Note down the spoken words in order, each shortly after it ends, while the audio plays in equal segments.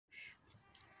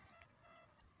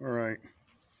Alright.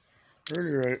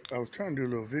 Earlier I was trying to do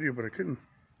a little video, but I couldn't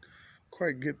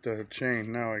quite get the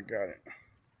chain. Now I got it.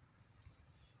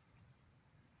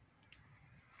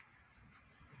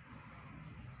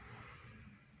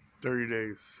 "30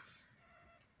 days.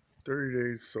 30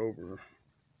 days sober."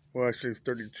 Well, actually it's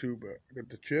 32, but I got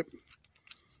the chip.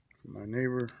 My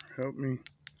neighbor helped me.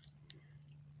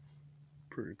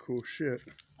 Pretty cool shit.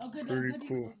 Oh, good. Pretty Good.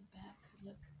 cool. Back.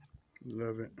 Look.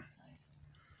 Love it.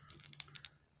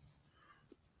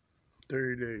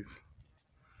 30 days.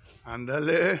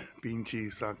 Ándale, pinche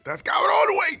Isaac. ¡Estás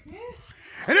cabrón, güey!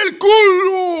 ¡En el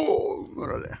culo!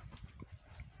 Órale.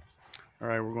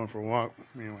 Alright, we're going for a walk.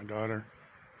 Me and my daughter.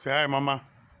 Say hi, mama.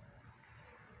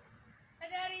 Hi,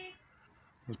 Daddy.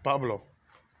 It's Pablo.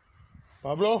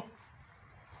 Pablo?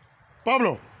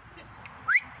 Pablo!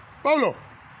 Pablo!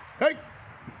 Hey!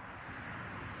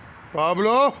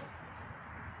 Pablo!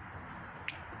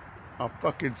 I'll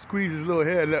fucking squeeze his little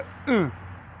head. Look.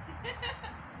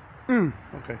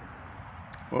 Okay.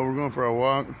 Well, we're going for a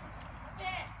walk.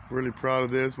 Really proud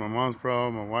of this. My mom's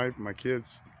proud, my wife, my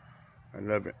kids. I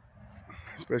love it.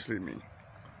 Especially me.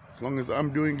 As long as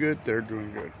I'm doing good, they're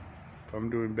doing good. If I'm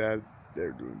doing bad,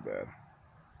 they're doing bad.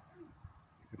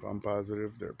 If I'm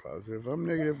positive, they're positive. If I'm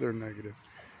negative, they're negative.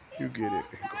 You get it.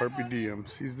 Carpe diem.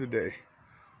 Seize the day.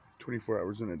 24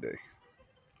 hours in a day.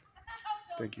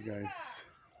 Thank you guys.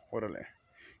 Orale.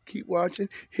 Keep watching.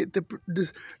 Hit the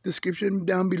description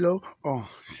down below. Oh,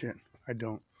 shit. I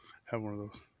don't have one of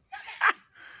those.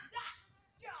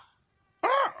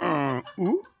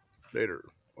 Later.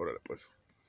 Órale, pues.